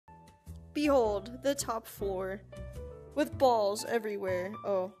Behold, the top floor. With balls everywhere.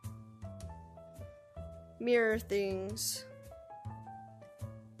 Oh. Mirror things.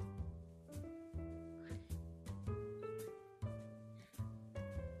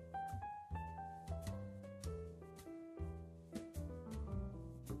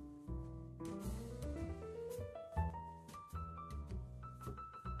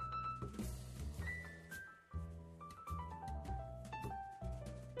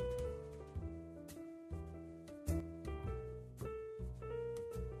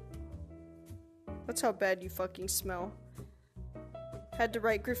 That's how bad you fucking smell. Had to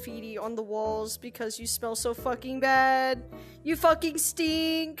write graffiti on the walls because you smell so fucking bad. You fucking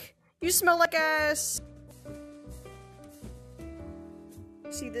stink. You smell like ass.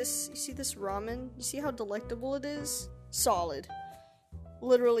 See this? You see this ramen? You see how delectable it is? Solid.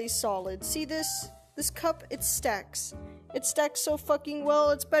 Literally solid. See this? This cup? It stacks. It stacks so fucking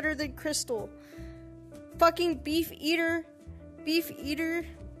well. It's better than crystal. Fucking beef eater. Beef eater.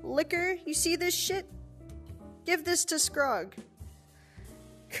 Liquor, you see this shit? Give this to Scrog.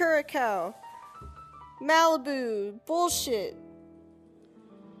 Curacao. Malibu. Bullshit.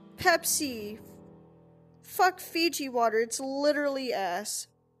 Pepsi. Fuck Fiji water, it's literally ass.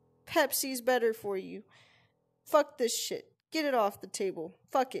 Pepsi's better for you. Fuck this shit. Get it off the table.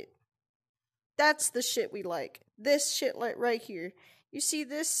 Fuck it. That's the shit we like. This shit like right here. You see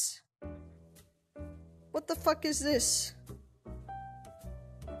this? What the fuck is this?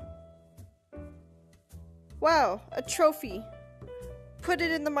 Wow, a trophy. Put it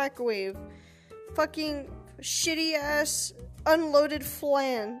in the microwave. Fucking shitty ass unloaded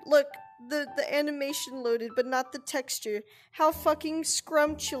flan. Look, the animation loaded, but not the texture. How fucking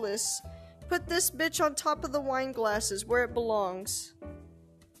scrumptious. Put this bitch on top of the wine glasses where it belongs.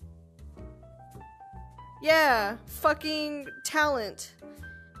 Yeah, fucking talent.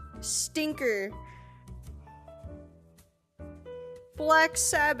 Stinker. Black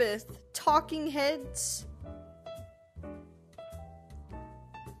Sabbath. Talking Heads.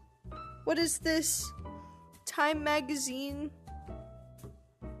 What is this? Time magazine?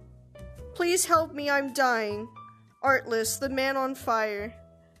 Please help me, I'm dying. Artless, the man on fire.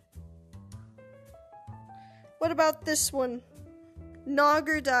 What about this one? Nog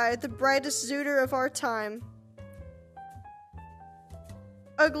or Die, the brightest zooter of our time.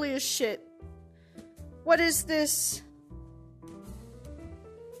 Ugly as shit. What is this?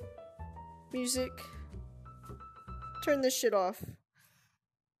 Music. Turn this shit off.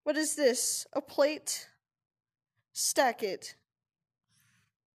 What is this? A plate? Stack it.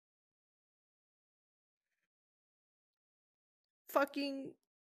 Fucking...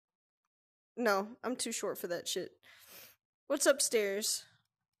 No, I'm too short for that shit. What's upstairs?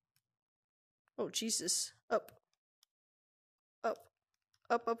 Oh, Jesus. Up. Up.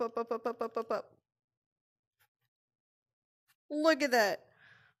 Up, up, up, up, up, up, up, up, up. Look at that.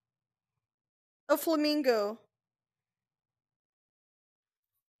 A flamingo.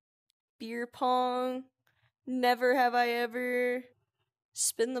 Beer pong. Never have I ever.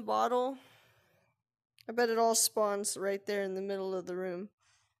 Spin the bottle. I bet it all spawns right there in the middle of the room.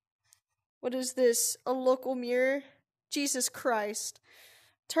 What is this? A local mirror? Jesus Christ.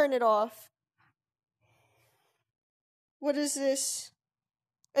 Turn it off. What is this?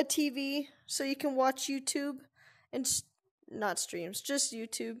 A TV so you can watch YouTube and not streams, just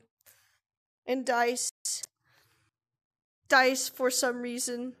YouTube. And dice. Dice for some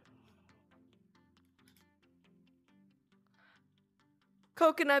reason.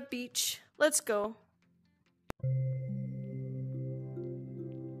 Coconut Beach. Let's go.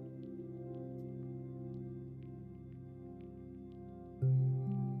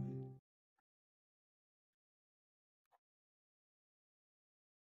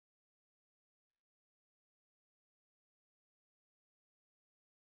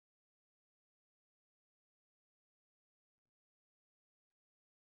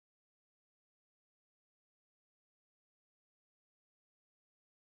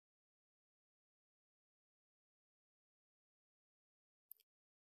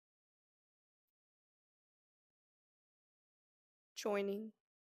 Joining.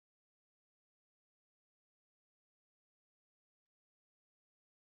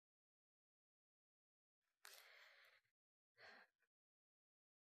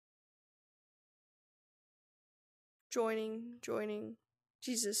 Joining.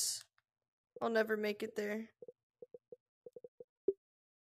 Jesus. I'll never make it there.